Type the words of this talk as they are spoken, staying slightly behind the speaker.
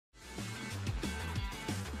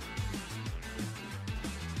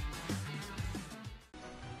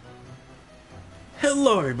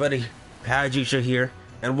Hello everybody, Pajusha here,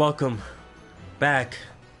 and welcome back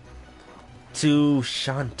to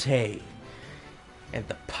Shantae and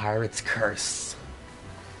the Pirate's Curse.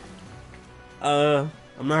 I'm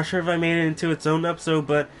not sure if I made it into its own episode,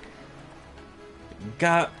 but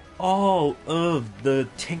got all of the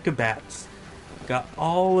Tinkabats, got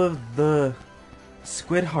all of the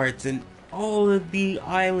Squid Hearts, and all of the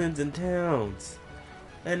islands and towns.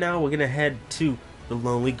 And now we're gonna head to the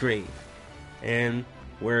Lonely Grave, and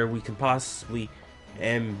where we can possibly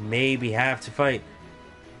and maybe have to fight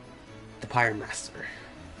the Pirate Master.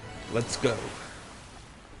 Let's go.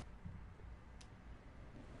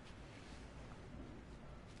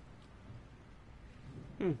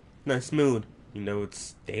 Nice mood. You know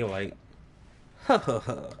it's daylight. Ha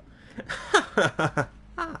ha ha.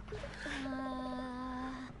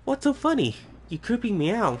 What's so funny? You're creeping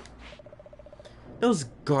me out. Those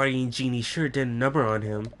guardian genies sure did a number on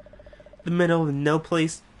him. The middle of no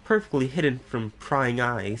place, perfectly hidden from prying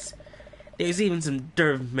eyes. There's even some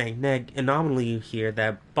dirt of magnetic anomaly here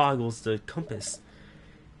that boggles the compass.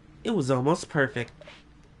 It was almost perfect.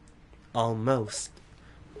 Almost.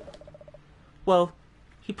 Well,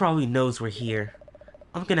 he probably knows we're here.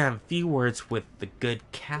 I'm gonna have a few words with the good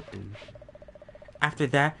captain. After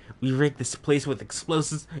that, we rig this place with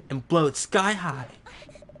explosives and blow it sky high.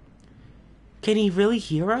 Can he really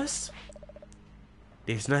hear us?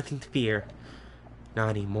 There's nothing to fear. Not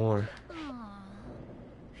anymore.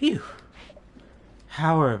 Phew.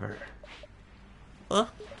 However,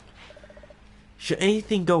 should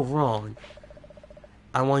anything go wrong,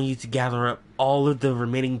 I want you to gather up all of the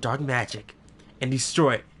remaining dark magic and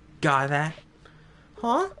destroy it. Got that?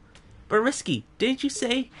 Huh? But Risky, didn't you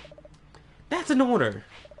say? That's an order.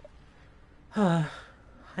 I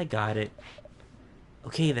got it.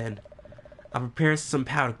 Okay then. I'll prepare some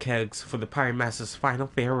powder kegs for the Pirate Master's final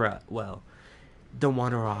farewell. Don't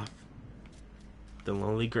wander off the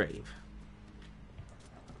Lonely Grave.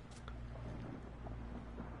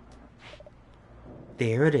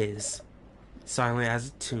 There it is, silent as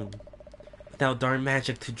a tomb. Without dark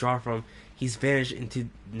magic to draw from, he's vanished into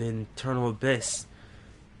an eternal abyss.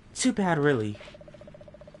 Too bad, really.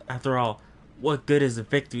 After all, what good is a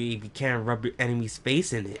victory if you can't rub your enemy's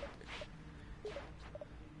face in it?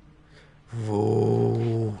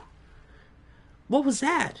 Whoa. What was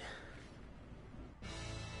that?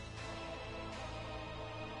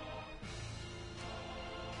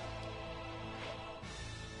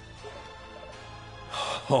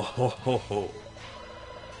 Ho ho ho ho.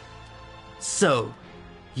 So,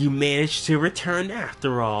 you managed to return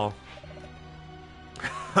after all.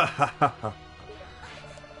 Ha ha ha ha.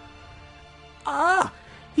 Ah!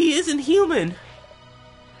 He isn't human!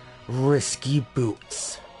 Risky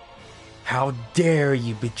boots. How dare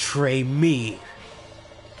you betray me?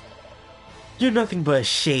 You're nothing but a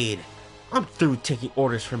shade. I'm through taking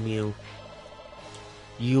orders from you.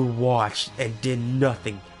 You watched and did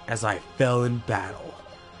nothing as I fell in battle.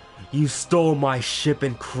 You stole my ship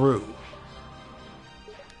and crew.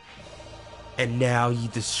 And now you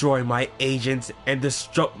destroy my agents and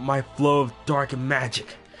disrupt my flow of dark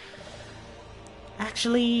magic.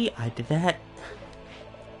 Actually, I did that.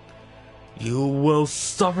 You will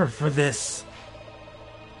suffer for this.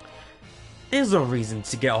 There's no reason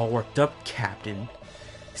to get all worked up, Captain.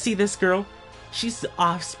 See this girl? She's the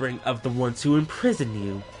offspring of the ones who imprisoned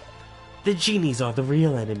you. The genies are the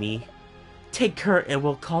real enemy. Take her and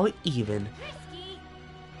we'll call it even.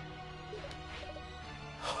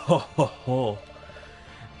 Ho ho ho.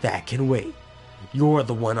 That can wait. You're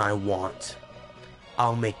the one I want.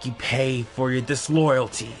 I'll make you pay for your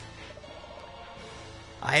disloyalty.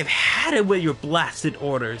 I've had it with your blasted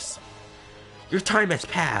orders. Your time has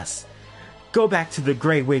passed. Go back to the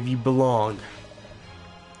gray wave you belong.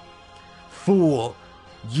 Fool,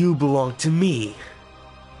 you belong to me.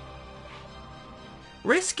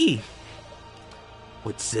 Risky.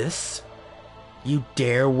 What's this? You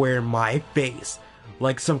dare wear my face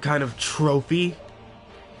like some kind of trophy?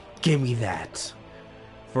 Give me that.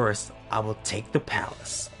 First, I will take the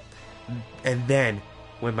palace. And then,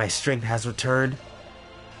 when my strength has returned,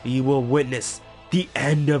 you will witness the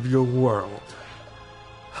end of your world.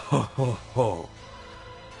 Ho ho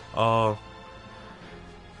ho.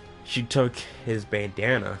 She took his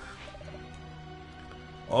bandana.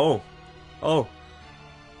 Oh.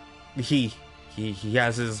 He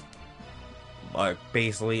has his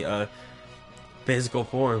basically physical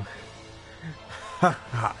form. Ha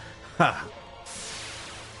ha ha.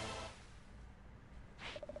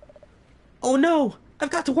 Oh no! I've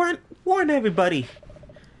got to warn everybody!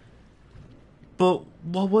 But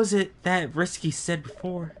what was it that Risky said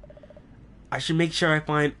before? I should make sure I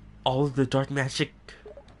find all of the dark magic.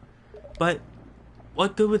 But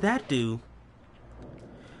what good would that do?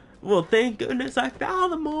 Well, thank goodness I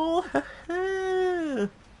found them all.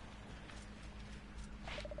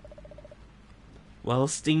 Well,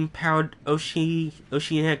 steam-powered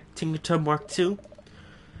Oceanic Tinkertub Mark II.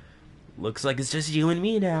 Looks like it's just you and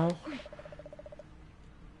me now.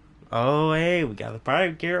 Oh, hey, we got the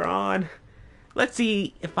pirate gear on. Let's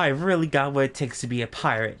see if I really got what it takes to be a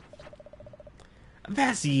pirate.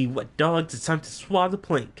 Avast what dogs, it's time to swab the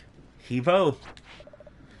plank. Heave-ho.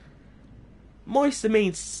 Moist the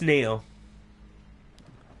main snail.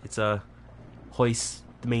 It's a hoist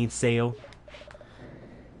the mainsail.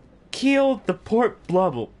 Keel the port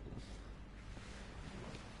blubble.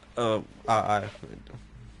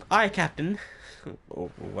 Aye, Captain. Or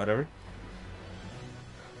whatever.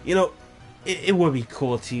 You know, it would be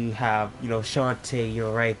cool to have,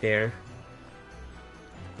 Shantae, right there.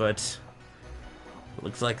 But it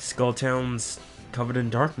looks like Skulltown's covered in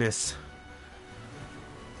darkness.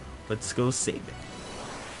 Let's go save it.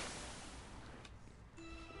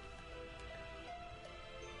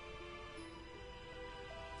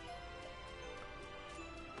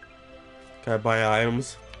 Can I buy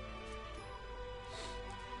items?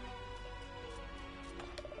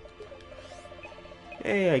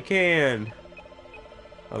 Hey, I can.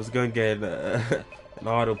 I was gonna get an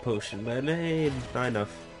auto potion, but hey, not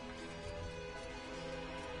enough.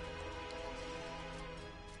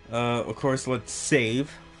 Of course, let's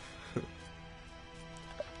save.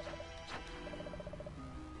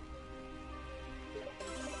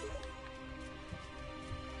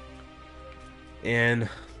 And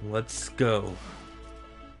let's go.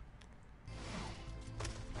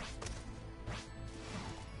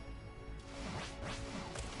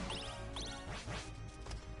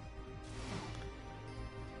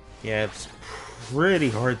 Yeah, it's pretty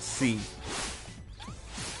hard to see.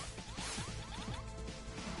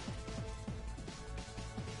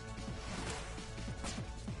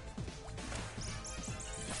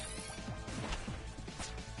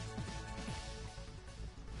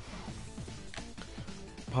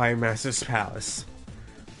 Pirate Master's Palace.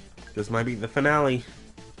 This might be the finale.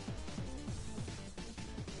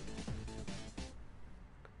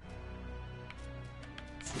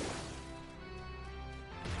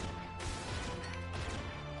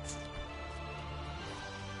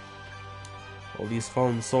 All these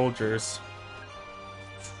fallen soldiers.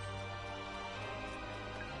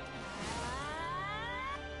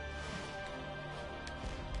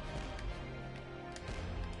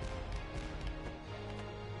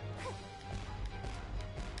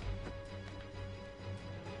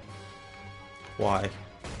 Why?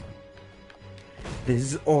 This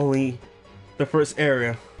is only the first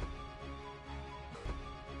area.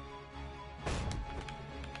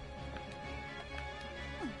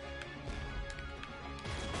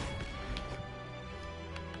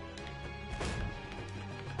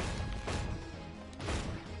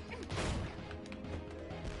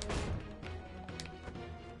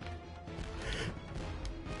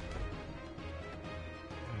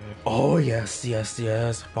 Oh yes, yes,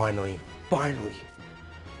 yes, finally. Finally.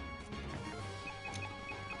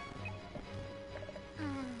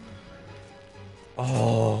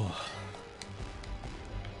 Oh.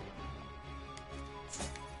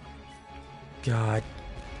 God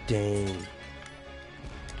dang.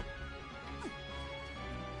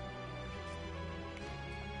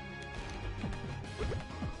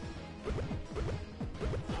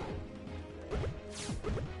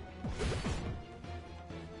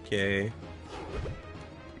 Okay.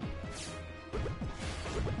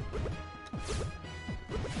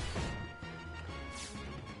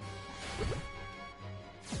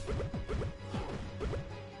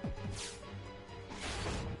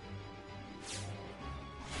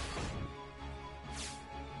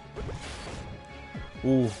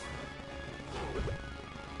 Ooh.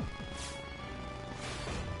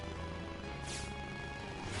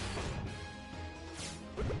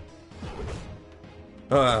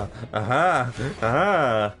 Aha,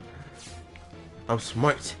 aha. I'm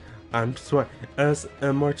smart. I'm smart.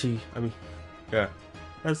 S-M-R-T. I mean, yeah.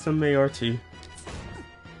 S-M-A-R-T.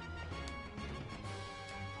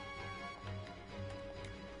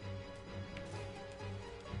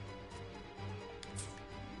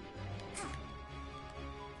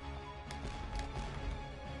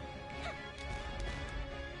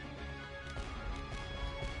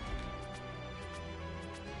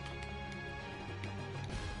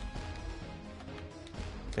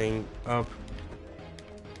 Thing up.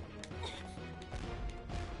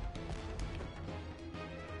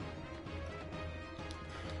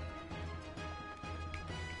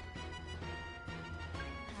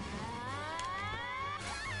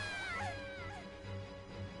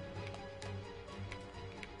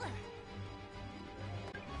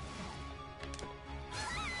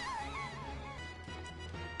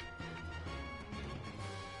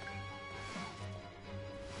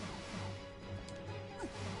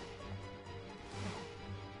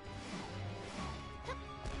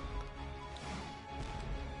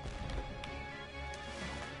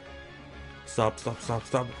 Stop, stop, stop,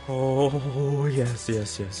 stop. Oh, yes,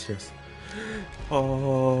 yes, yes, yes.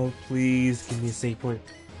 Oh, please give me a save point.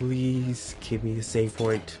 Please give me a save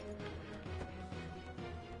point.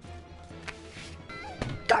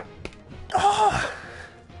 God. Oh.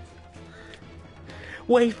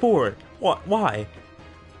 Wait for it. What? Why?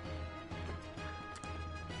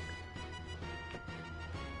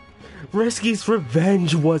 Risky's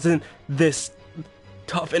revenge wasn't this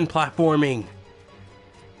tough in platforming.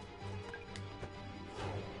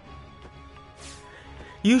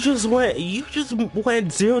 You just went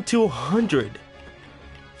 0 to 100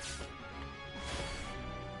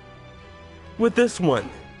 with this one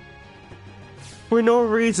for no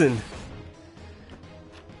reason.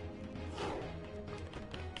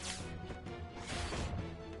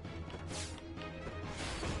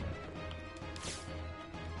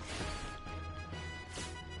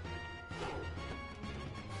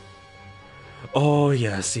 Oh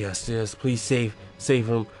yes, yes, yes. Please save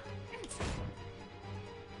him.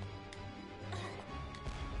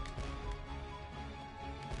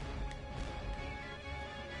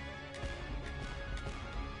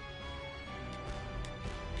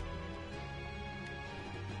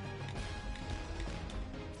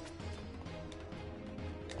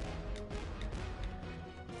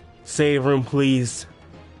 Save him, please.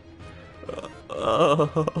 Oh,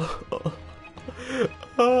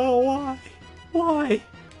 why? Why?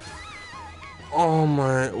 Oh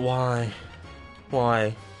my, why?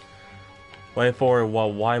 Why? Wait for it.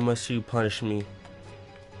 Why must you punish me?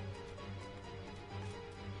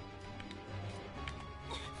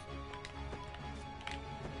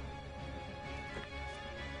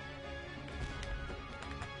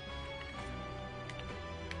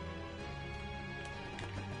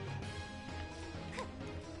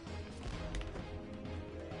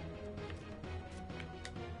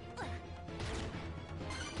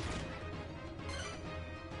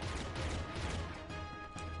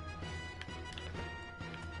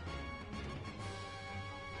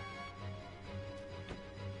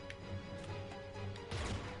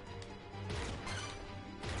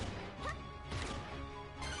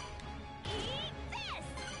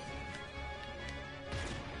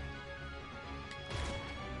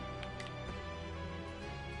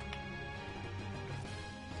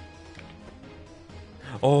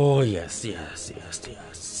 Oh yes, yes, yes,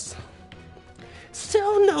 yes.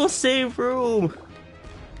 Still no save room.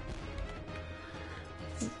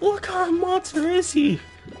 What kind of monster is he?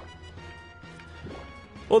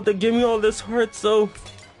 Well, they give me all this heart, so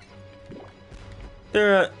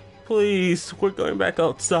there. Please, we're going back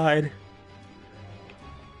outside.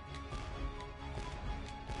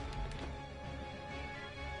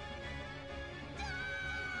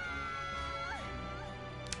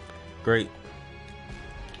 Great.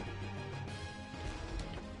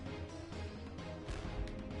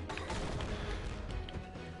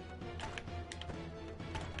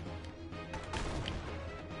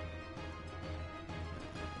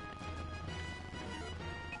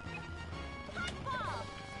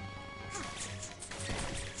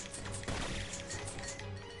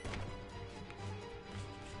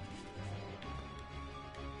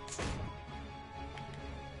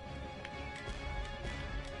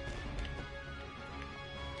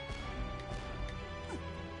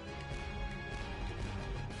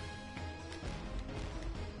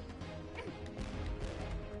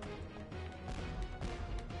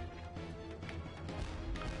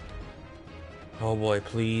 Oh boy,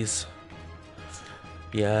 please.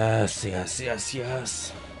 Yes, yes, yes,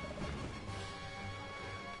 yes.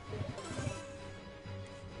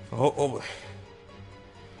 Oh, oh boy.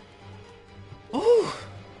 Oh.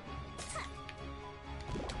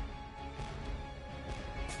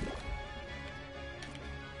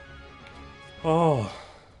 Oh.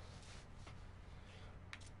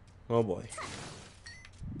 Oh boy.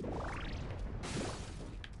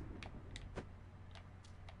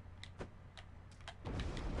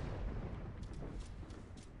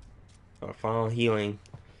 Our final healing.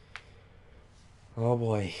 Oh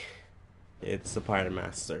boy. It's the Pirate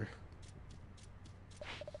Master.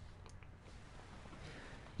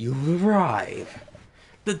 You arrive,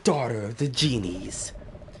 the daughter of the genies.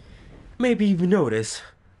 Maybe you've noticed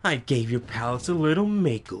I gave your palace a little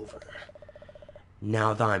makeover.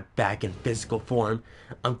 Now that I'm back in physical form,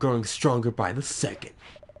 I'm growing stronger by the second.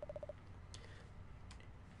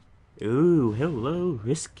 Ooh, hello,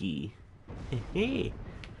 Risky. Hey.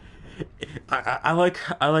 I like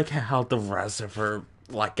how the rest of her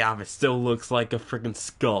outfit still looks like a freaking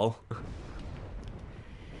skull.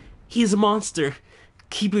 He's a monster.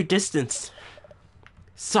 Keep your distance.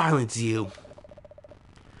 Silence you.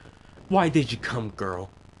 Why did you come, girl?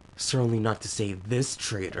 Certainly not to save this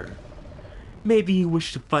traitor. Maybe you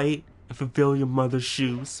wish to fight and fulfill your mother's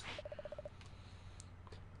shoes.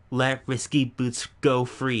 Let Risky Boots go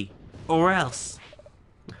free, or else.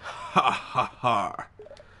 Ha ha ha.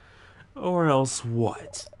 Or else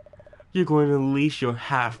what? You're going to unleash your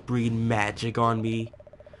half-breed magic on me.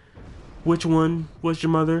 Which one was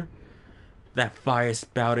your mother? That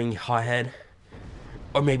fire-spouting hothead?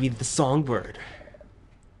 Or maybe the songbird?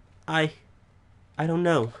 I don't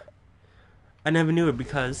know. I never knew it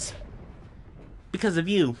because of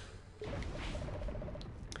you.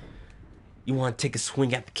 You want to take a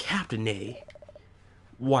swing at the captain, eh?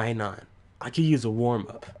 Why not? I could use a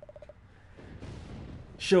warm-up.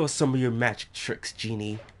 Show us some of your magic tricks,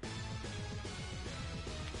 Genie.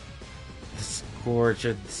 The Scourge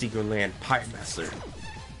of the Secret Land Pirate Master.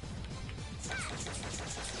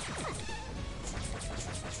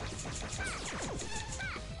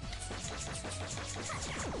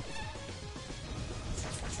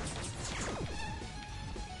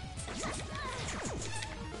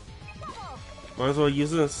 Might as well use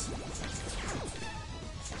this.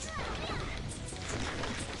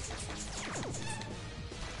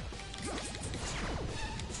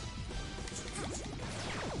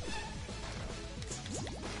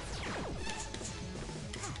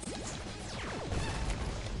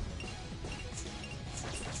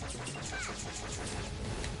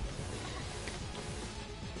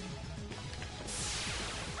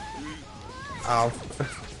 Ow.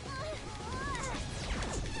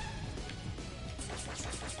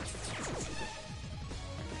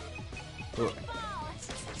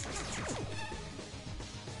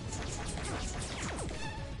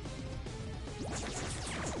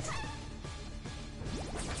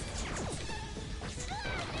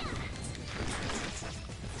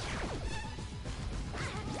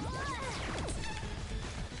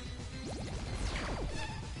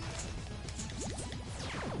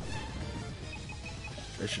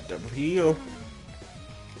 I should double heal.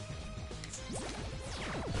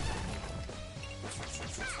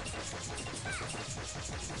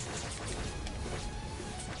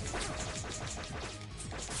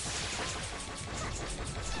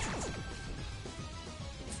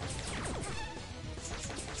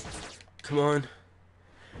 Come on.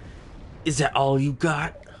 Is that all you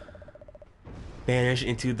got? Vanish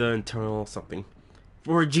into the internal something.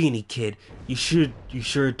 For a genie, kid, you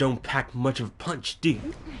sure don't pack much of a punch, do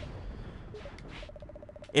you?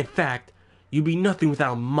 In fact, you'd be nothing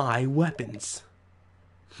without my weapons.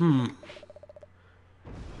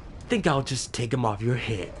 Think I'll just take them off your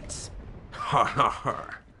hands. Ha ha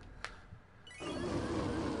ha.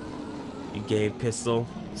 You gave pistol,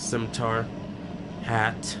 scimitar,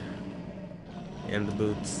 hat, and the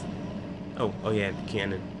boots. Oh yeah, the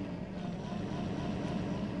cannon.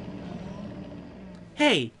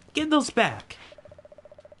 Hey, give those back.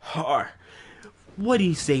 Har. What do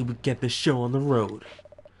you say we get the show on the road?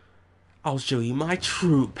 I'll show you my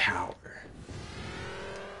true power.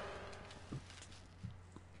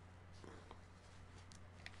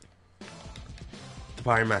 The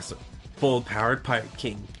Fire Master, full-powered Pirate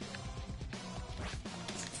King.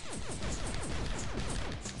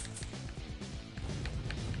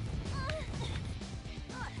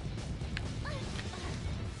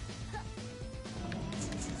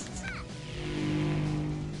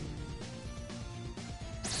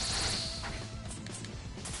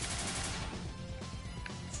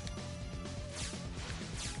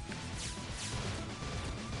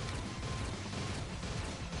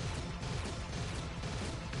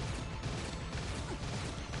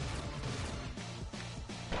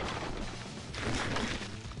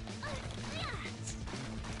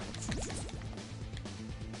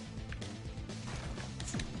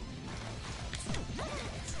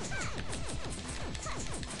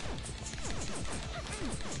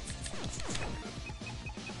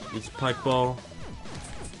 Use Pike Ball.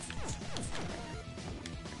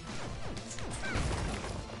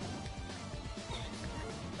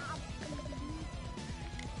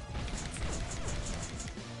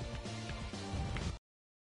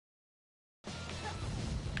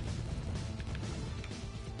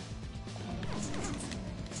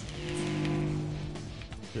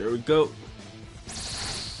 Here we go.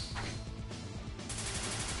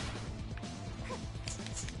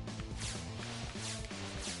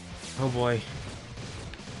 Oh boy.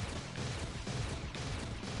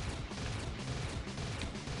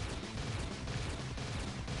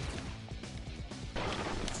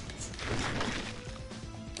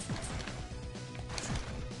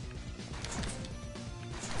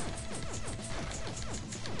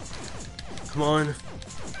 Come on.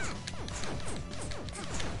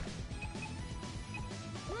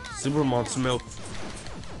 Super monster milk.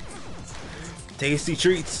 Tasty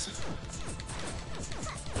treats.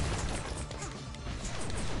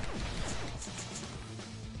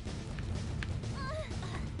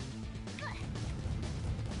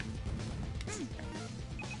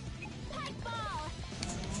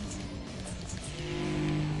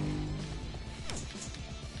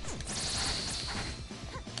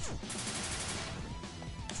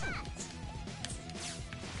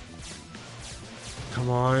 Come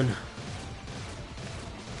on.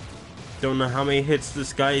 Don't know how many hits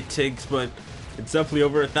this guy takes, but it's definitely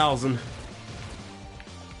over 1,000.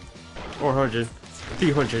 Or 100.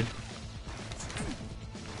 300.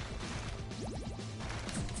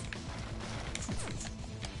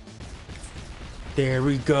 There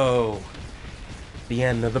we go. The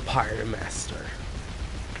end of the Pirate Master.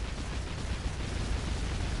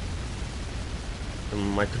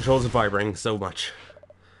 And my controls are vibrating so much.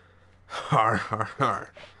 Har har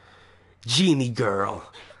har. Genie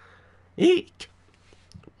girl. Eek.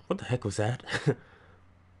 What the heck was that?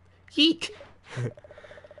 Eek.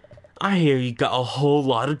 I hear you got a whole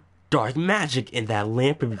lot of dark magic in that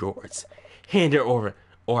lamp of yours. Hand it over,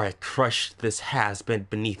 or I crush this has-been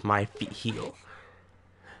beneath my feet heel.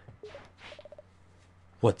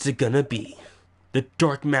 What's it gonna be? The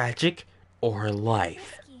dark magic or her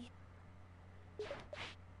life?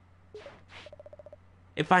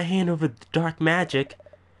 If I hand over the dark magic,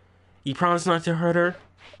 you promise not to hurt her?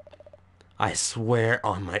 I swear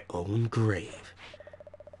on my own grave.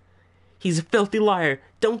 He's a filthy liar.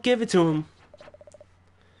 Don't give it to him.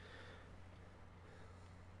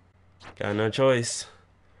 Got no choice.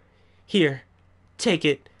 Here, take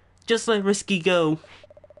it. Just let Risky go.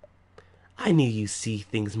 I knew you'd see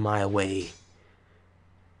things my way.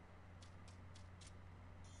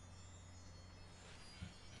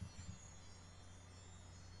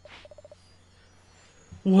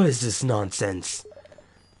 What is this nonsense?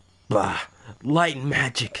 Bah, light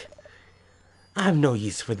magic. I have no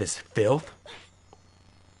use for this filth.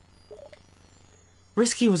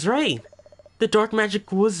 Risky was right. The dark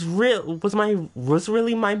magic was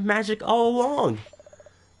really my magic all along.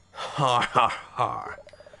 Ha ha ha.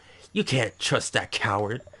 You can't trust that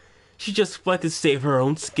coward. She just fled to save her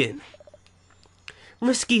own skin.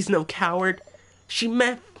 Risky's no coward. She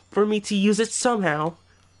meant for me to use it somehow.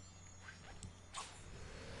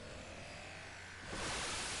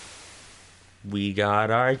 We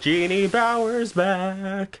got our genie powers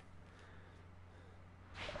back.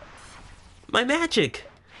 My magic!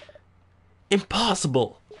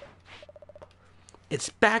 Impossible! It's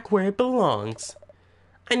back where it belongs.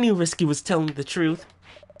 I knew Risky was telling the truth.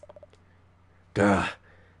 Gah,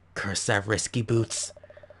 curse that Risky boots.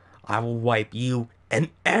 I will wipe you and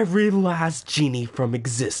every last genie from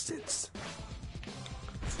existence.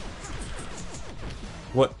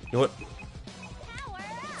 What? You know what?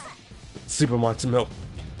 Super monster milk.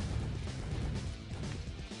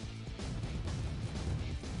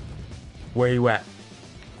 Where you at?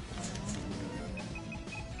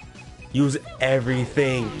 Use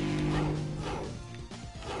everything.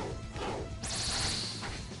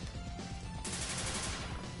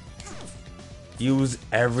 Use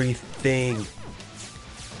everything.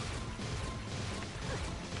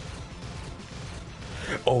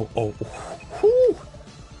 Oh. Whew.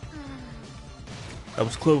 That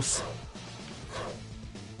was close.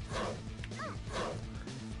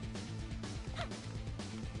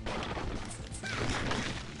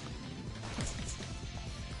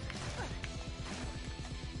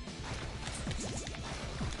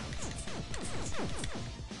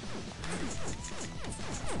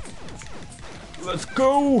 Let's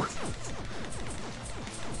go!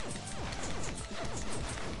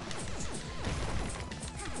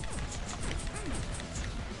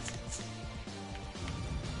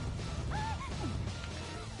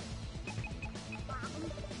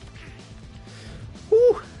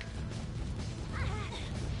 Woo!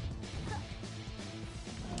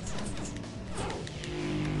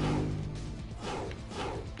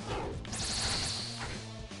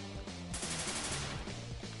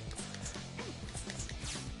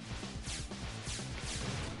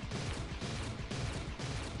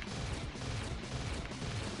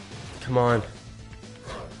 Come on.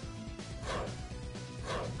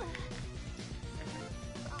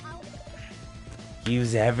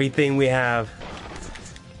 Use everything we have.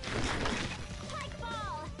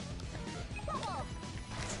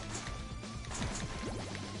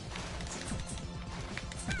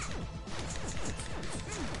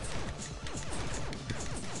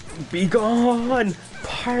 Be gone,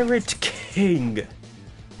 Pirate King!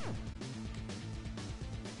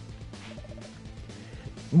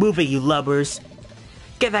 Move it, you lubbers.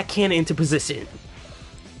 Get that cannon into position.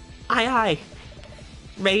 Aye aye.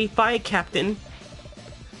 Ready, fire, Captain.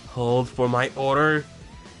 Hold for my order.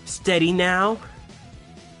 Steady now.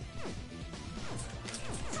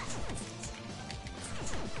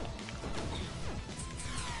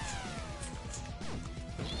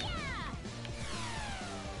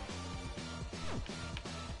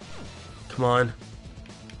 Come on.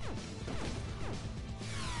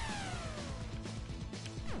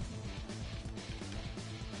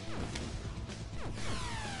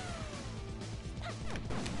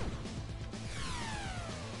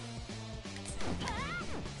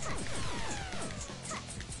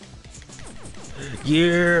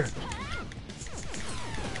 Yeah.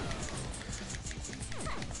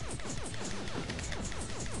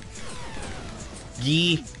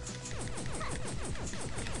 Yee.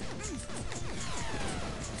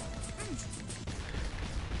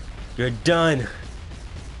 You're done,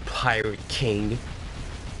 Pirate King.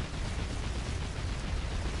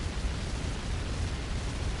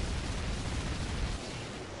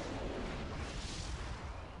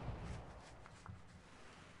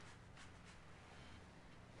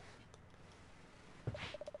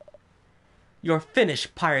 You're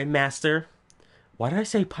finished, Pirate Master. Why did I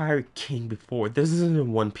say Pirate King before? This isn't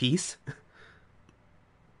in One Piece.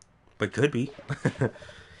 But could be.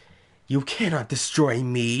 You cannot destroy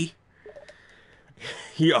me.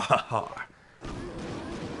 Yeah.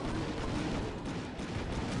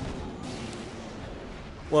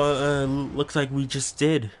 Well, looks like we just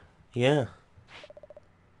did. Yeah.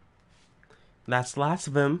 That's lots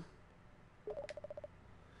of them.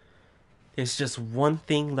 There's just one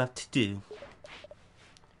thing left to do.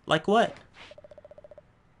 Like what?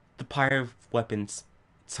 The pirate weapons.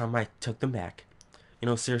 It's time I took them back. You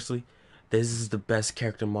know, seriously, this is the best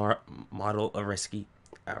character model of Risky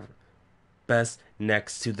ever. Best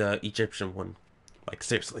next to the Egyptian one. Like,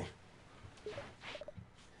 seriously.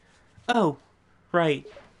 Oh, right.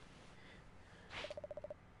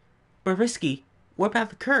 But Risky, what about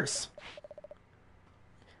the curse?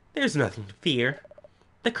 There's nothing to fear.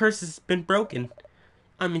 The curse has been broken.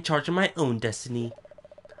 I'm in charge of my own destiny.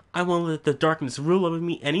 I won't let the darkness rule over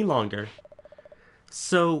me any longer.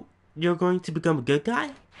 So, you're going to become a good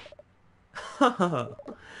guy?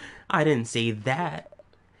 I didn't say that.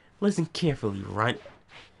 Listen carefully, Runt.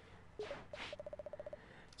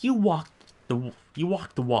 You walk the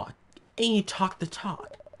walk, and you talk the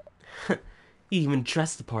talk. You even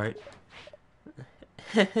dress the part.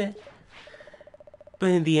 But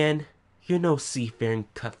in the end, you're no seafaring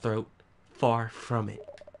cutthroat. Far from it.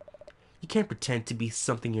 You can't pretend to be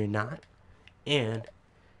something you're not, and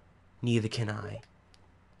neither can I.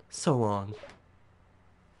 So long.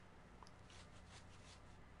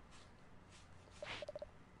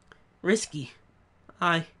 Risky.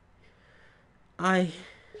 I...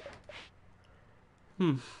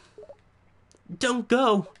 Don't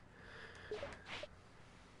go!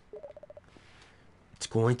 It's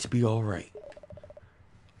going to be alright.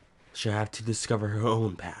 She'll have to discover her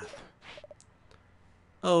own path.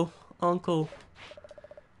 Oh, Uncle.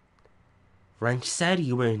 Wrench said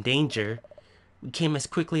you were in danger. We came as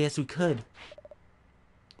quickly as we could.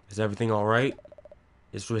 Is everything alright?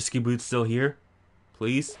 Is Risky Boots still here?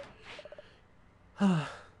 Please?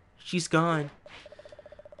 She's gone.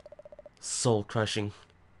 Soul crushing.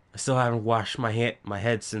 I still haven't washed my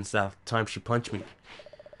head since that time she punched me.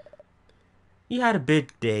 You had a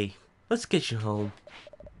big day. Let's get you home.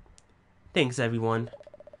 Thanks, everyone.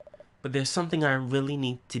 But there's something I really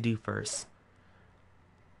need to do first.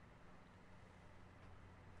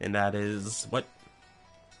 And that is... what?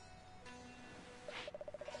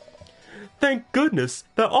 Thank goodness!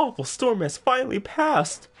 That awful storm has finally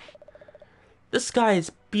passed! The sky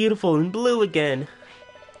is beautiful and blue again.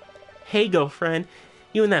 Hey, girlfriend.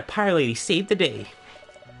 You and that pirate lady saved the day.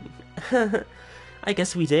 I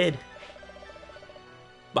guess we did.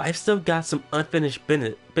 But I've still got some unfinished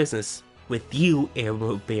business with you,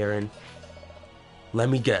 Emerald Baron. Let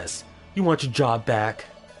me guess. You want your job back?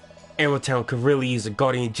 Emerald Town could really use a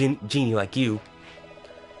guardian genie like you.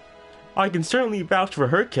 I can certainly vouch for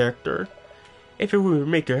her character, if it would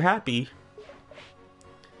make her happy.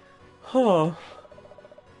 Oh.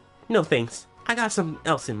 No thanks. I got something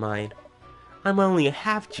else in mind. I'm only a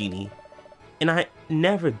half genie, and I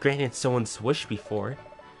never granted someone's wish before.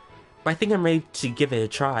 But I think I'm ready to give it a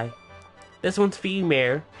try. This one's for you,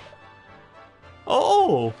 Mayor.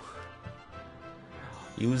 Oh!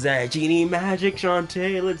 Use that genie magic,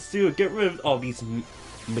 Shantae. Let's do it. Get rid of all these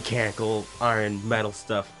mechanical iron metal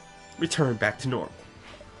stuff. Return back to normal.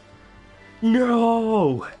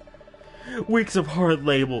 No! Weeks of hard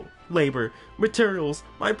labor, materials,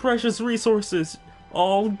 my precious resources.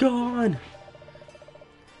 All gone!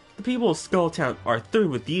 The people of Skulltown are through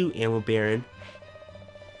with you, Ammo Baron.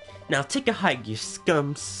 Now take a hike, you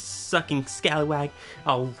scum-sucking scallywag.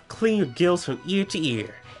 I'll clean your gills from ear to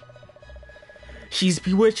ear. She's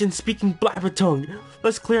bewitched and speaking blabber tongue.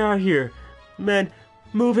 Let's clear out here. Men,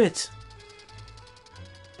 move it.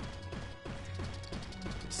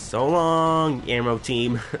 So long, Ammo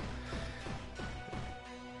team.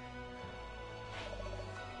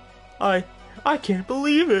 I can't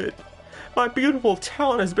believe it. My beautiful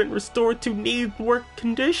town has been restored to neat work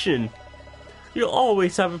condition. You'll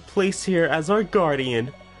always have a place here as our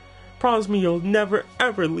guardian. Promise me you'll never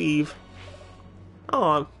ever leave.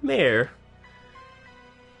 Aw, Mayor.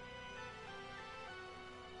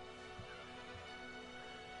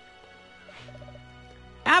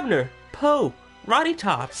 Abner, Poe, Roddy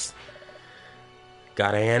Tops.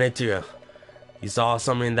 Gotta hand it to you. You saw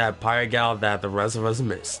something in that pirate gal that the rest of us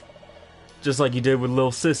missed. Just like you did with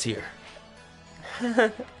Lil Sis here.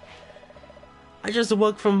 I just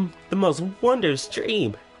awoke from the most wondrous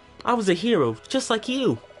dream. I was a hero, just like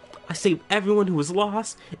you. I saved everyone who was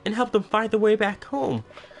lost and helped them find their way back home.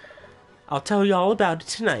 I'll tell you all about it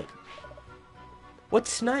tonight.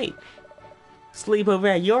 What's tonight? Sleep over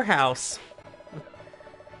at your house.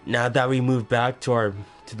 Now that we moved back to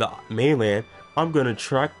the mainland, I'm gonna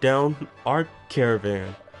track down our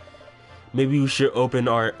caravan. Maybe we should open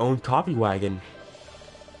our own coffee wagon.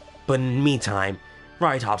 But in the meantime,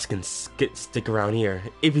 Rytops can stick around here,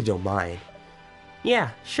 if you don't mind.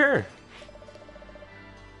 Yeah, sure.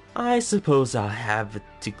 I suppose I'll have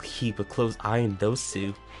to keep a close eye on those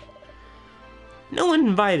two. No one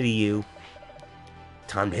invited you.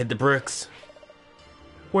 Time to hit the bricks.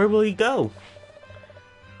 Where will you go?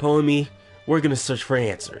 Poe and me, we're gonna search for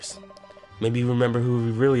answers. Maybe remember who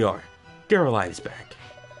we really are. Garrelite is back.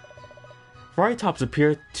 Rytops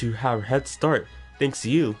appear to have a head start, thanks to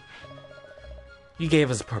you. You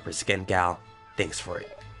gave us a purpose again, gal. Thanks for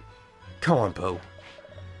it. Come on, Poe.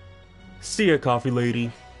 See ya, coffee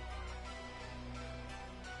lady.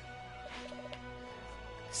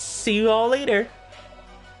 See you all later.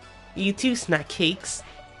 You too, snack cakes.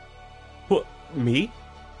 What, me?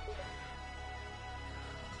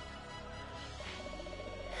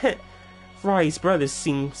 Heh. Ry's brothers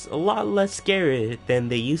seems a lot less scary than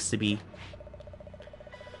they used to be.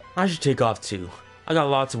 I should take off too. I got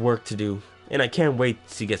lots of work to do, and I can't wait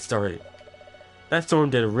to get started. That storm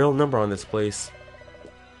did a real number on this place.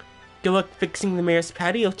 Good luck fixing the mayor's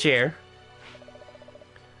patio chair.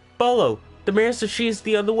 Bolo, the mayor's retreat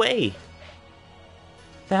the other way.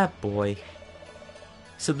 That boy.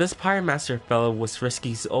 So this pirate master fellow was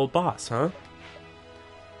Risky's old boss, huh?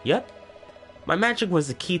 Yep. My magic was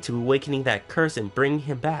the key to awakening that curse and bringing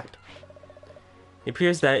him back. It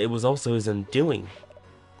appears that it was also his undoing.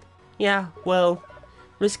 Yeah, well,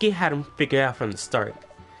 Risky had him figured out from the start.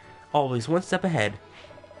 Always one step ahead.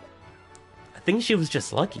 I think she was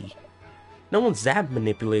just lucky. No one's that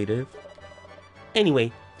manipulative.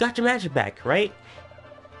 Anyway, got your magic back, right?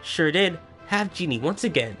 Sure did. Have Genie once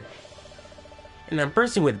again. And I'm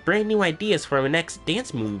bursting with brand new ideas for my next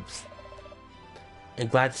dance moves. And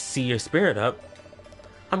glad to see your spirit up.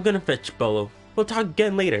 I'm gonna fetch Bolo. We'll talk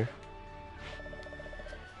again later.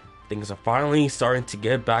 Things are finally starting to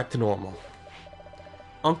get back to normal.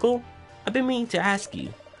 Uncle, I've been meaning to ask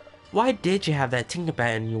you, why did you have that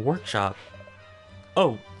Tinkerbat in your workshop?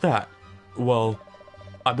 Oh, that. Well,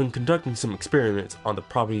 I've been conducting some experiments on the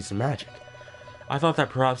properties of magic. I thought that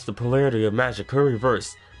perhaps the polarity of magic could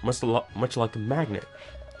reverse, much like a magnet.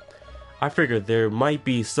 I figured there might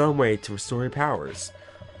be some way to restore your powers.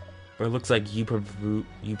 But it looks like you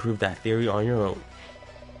proved that theory on your own.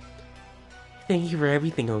 Thank you for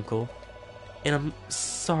everything, Uncle. And I'm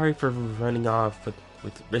sorry for running off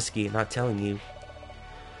with Risky and not telling you.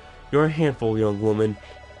 You're a handful, young woman.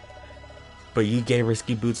 But you gave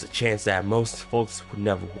Risky Boots a chance that most folks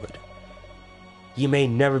never would. You may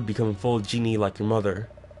never become a full genie like your mother,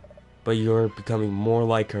 but you're becoming more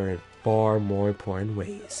like her in far more important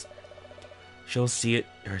ways. She'll see it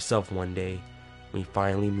herself one day when we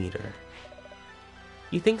finally meet her.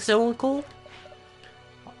 You think so, Uncle?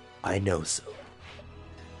 I know so.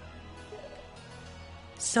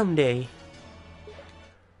 Someday.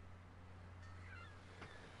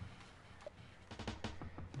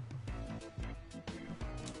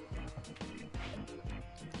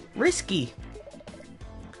 Risky!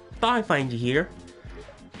 Thought I'd find you here.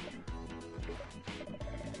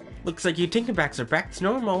 Looks like your Tinkerbacks are back to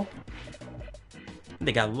normal.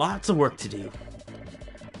 They got lots of work to do.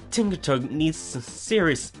 Tinkertug needs some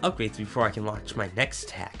serious upgrades before I can launch my next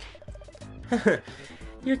attack.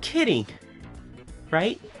 You're kidding,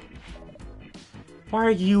 right? Why are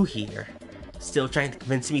you here? Still trying to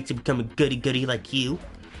convince me to become a goody-goody like you?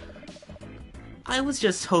 I was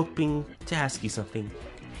just hoping to ask you something.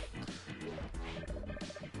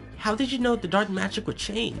 How did you know the dark magic would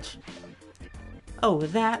change? Oh,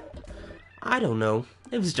 that? I don't know.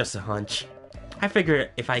 It was just a hunch. I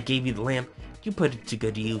figured if I gave you the lamp, you put it to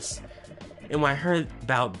good use. And when I heard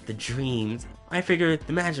about the dreams, I figured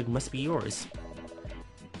the magic must be yours.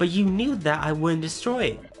 But you knew that I wouldn't destroy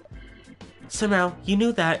it. Somehow, you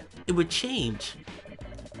knew that it would change.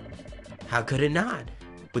 How could it not?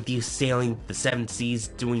 With you sailing the seven seas,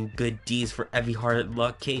 doing good deeds for every hard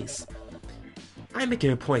luck case. I make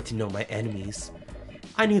it a point to know my enemies.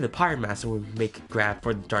 I knew the Pirate Master would make a grab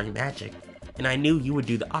for the dark magic, and I knew you would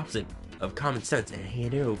do the opposite of common sense and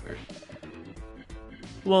hand it over.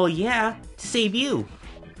 Well, yeah, to save you.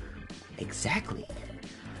 Exactly.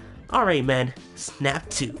 Alright, man, snap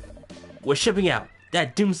 2. We're shipping out.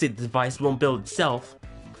 That doomsday device won't build itself.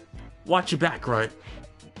 Watch your back, Grunt.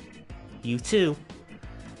 You too.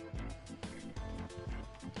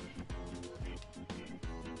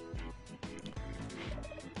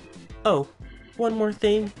 Oh, one more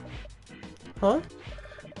thing. Huh?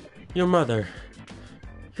 Your mother.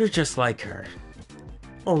 You're just like her.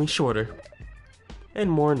 Only shorter. And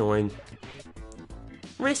more annoying.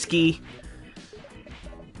 Risky.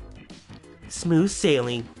 Smooth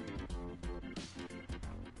sailing.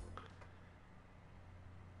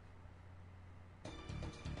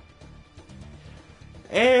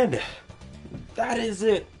 And that is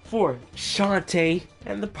it for Shantae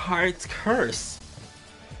and the Pirate's Curse.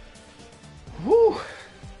 Whew.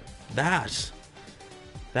 That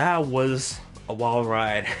was a wild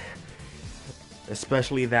ride.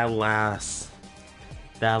 Especially that last,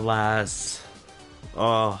 that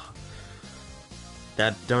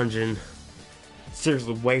dungeon.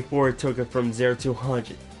 Seriously, way forward took it from 0 to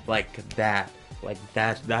 100. Like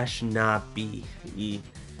that should not be.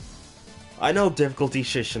 I know difficulty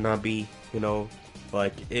should not be,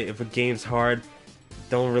 like, if a game's hard,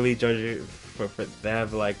 don't really judge it for that,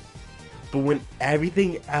 but when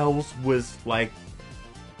everything else was, like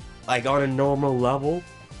on a normal level,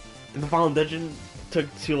 and the final dungeon took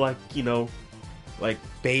to,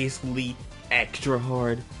 basically extra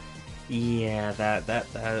hard, yeah,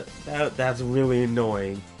 that's really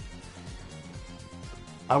annoying.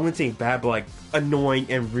 I wouldn't say bad, but, annoying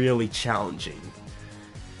and really challenging.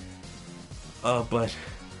 But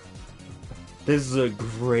this is a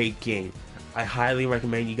great game. I highly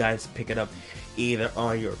recommend you guys pick it up either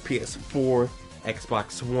on your PS4,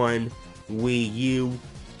 Xbox One, Wii U,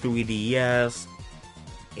 3DS,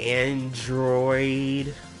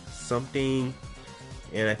 Android something,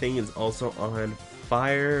 and I think it's also on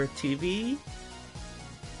Fire TV.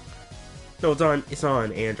 No, it's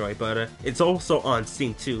on Android, but it's also on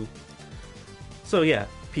Steam too. So yeah,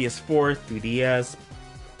 PS4, 3DS,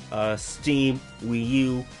 Steam, Wii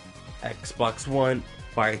U, Xbox One,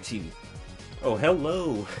 Fire TV. Oh,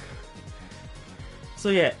 hello! So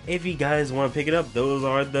yeah, if you guys want to pick it up, those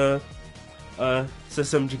are the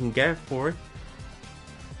systems you can get for it.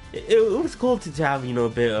 It was cool to have, a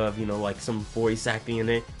bit of, some voice acting in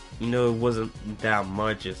it. It wasn't that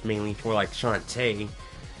much, it's mainly for, Shantae.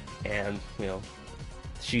 And,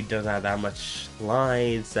 she doesn't have that much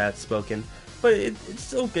lines that's spoken. But it's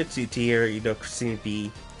so good to hear, Christina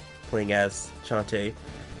B playing as Shantae.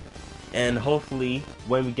 And hopefully,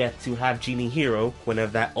 when we get to have Genie Hero,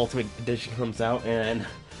 whenever that Ultimate Edition comes out, and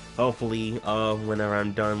hopefully, whenever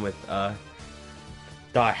I'm done with,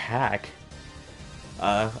 Dot Hack,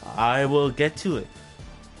 I will get to it.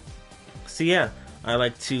 So yeah, I'd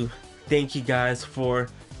like to thank you guys for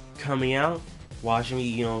coming out, watching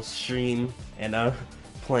me, stream, and,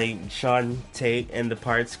 playing Shantae and the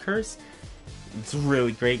Pirate's Curse. It's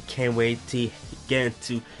really great, can't wait to get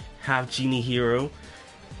to have Genie Hero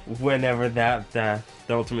whenever the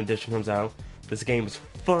Ultimate Edition comes out. This game is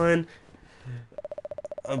fun,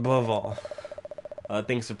 above all.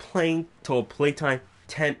 Thanks for playing. Total playtime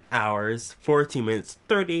 10 hours, 14 minutes,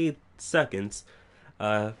 38 seconds.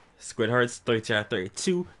 Squid Hearts 32 out of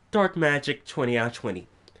 32. Dark Magic 20 out of 20.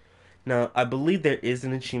 Now, I believe there is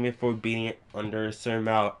an achievement for beating it under a certain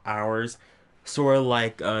amount of hours. Sort of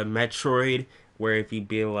like Metroid, where if you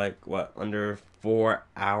beat under 4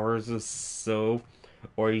 hours or so,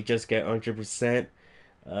 or you just get 100%,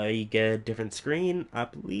 you get a different screen. I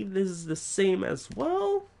believe this is the same as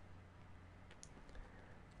well.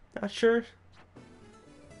 Not sure.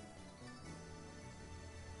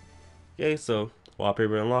 Okay, so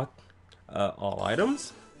wallpaper unlocked. All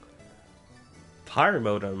items. Pirate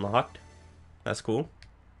mode unlocked. That's cool.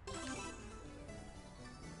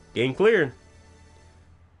 Game cleared.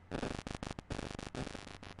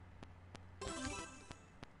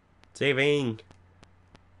 Saving.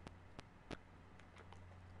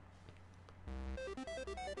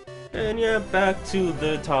 And yeah, back to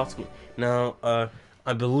the top screen. Now,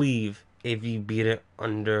 I believe if you beat it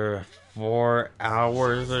under 4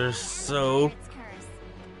 hours or so,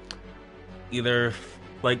 either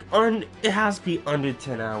like it has to be under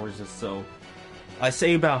 10 hours or so. I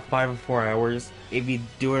say about 5 or 4 hours. If you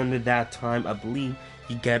do it under that time, I believe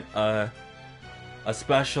you get a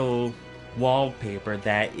special wallpaper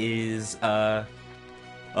that is of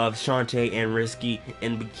Shantae and Risky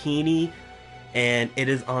in bikini, and it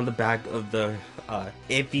is on the back of the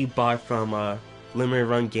if you bought from Limited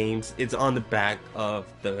Run Games, it's on the back of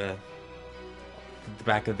the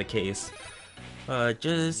case.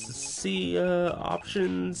 Just see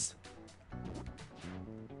options.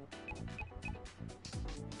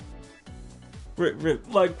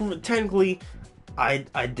 Like technically,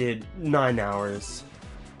 I did 9 hours.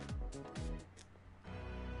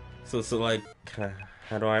 So like,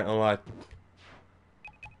 how do I unlock?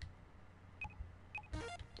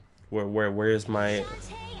 Where's my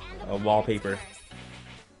wallpaper?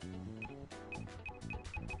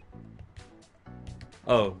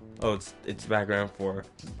 Oh, it's background for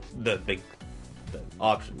the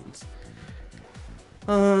options.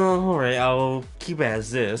 Alright, I'll keep it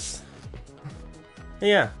as this.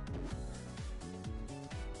 Yeah.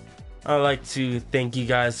 I'd like to thank you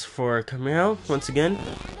guys for coming out once again.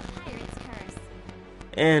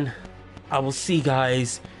 And I will see you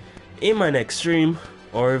guys in my next stream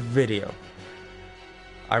or video.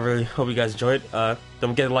 I really hope you guys enjoyed. Don't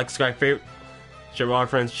forget to like, subscribe, favorite, share with all your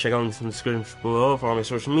friends. Check out some descriptions below for all my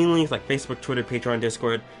social media links like Facebook, Twitter, Patreon,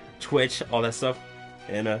 Discord, Twitch, all that stuff.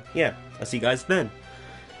 And yeah, I'll see you guys then.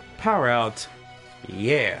 Power out.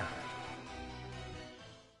 Yeah.